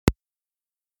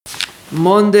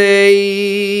Monday,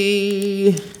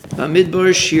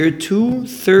 Bamidbar Shiur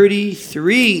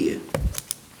 233.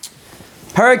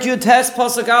 Perek Yud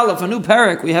Pasuk Aleph, a new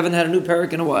Perek. We haven't had a new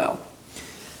Perek in a while.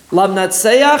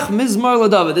 Lamnatseach Mizmar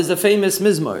LaDavid is a famous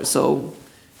Mizmar, so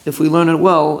if we learn it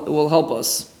well, it will help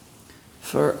us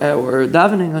for our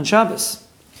davening on Shabbos.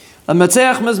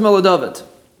 Lamnatseach Mizmar LaDavid,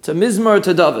 to Mizmar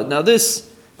to David. Now the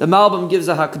Malbim gives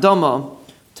a hakdama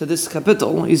to this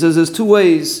capital. He says there's two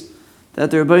ways that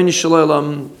the Rebbeinu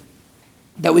Shalom,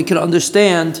 that we can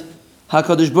understand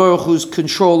HaKadosh Baruch Hu's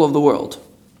control of the world.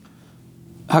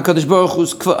 HaKadosh Baruch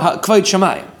Hu's Kvayt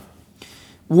Shamayim.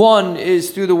 One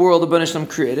is through the world the Rebbeinu Shalom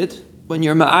created. When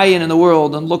you're ma'ayin in the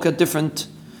world and look at different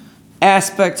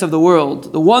aspects of the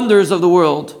world, the wonders of the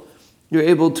world, you're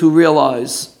able to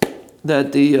realize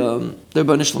that the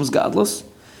Rebbeinu Shalom is godless.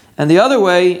 And the other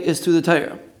way is through the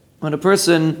Torah. When a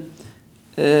person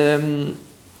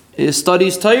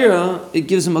studies Torah, it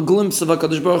gives him a glimpse of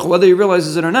HaKadosh Baruch Hu, whether he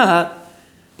realizes it or not,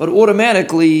 but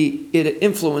automatically it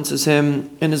influences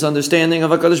him in his understanding of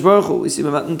HaKadosh Baruch Hu. We see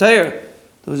in Matan Torah, there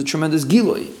was a tremendous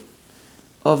gilui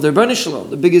of the Rebbeinu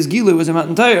Shalom. The biggest gilui was in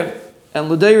Matan Torah. And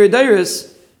l'deir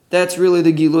deiris, that's really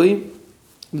the gilui.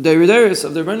 The deir deiris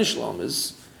of the Rebbeinu Shalom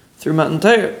is through Matan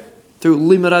Torah, through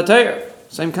Limud Torah,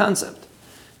 same concept.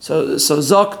 So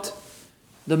zokt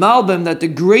the Malbim that the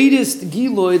greatest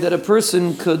gilui that a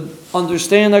person could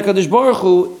understand HaKadosh Baruch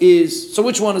Hu is, so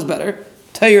which one is better?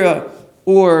 Torah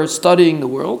or studying the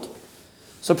world?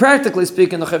 So practically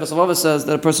speaking, the Chavos Avava says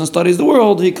that a person studies the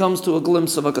world, he comes to a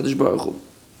glimpse of HaKadosh Baruch Hu.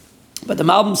 But the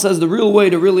Malbim says the real way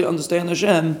to really understand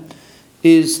Hashem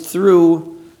is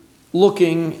through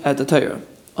looking at the Torah,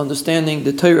 understanding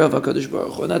the Torah of HaKadosh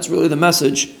Baruch Hu. And that's really the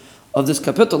message of this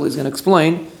capital. He's going to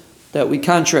explain that we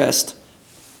contrast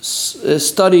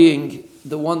studying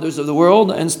the wonders of the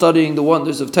world and studying the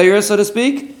wonders of Torah, so to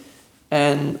speak.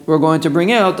 And we're going to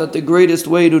bring out that the greatest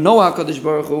way to know HaKadosh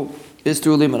Baruch Hu is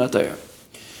through Limud Torah.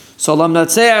 So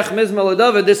Lamnatseach Mizmar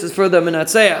LaDavid, this is further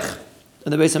Menatseach.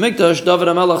 In the Beis HaMikdash, David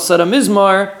HaMelech said a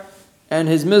Mizmar, and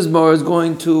his Mizmar is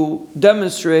going to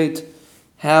demonstrate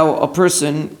how a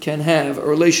person can have a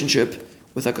relationship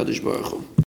with HaKadosh Baruch Hu.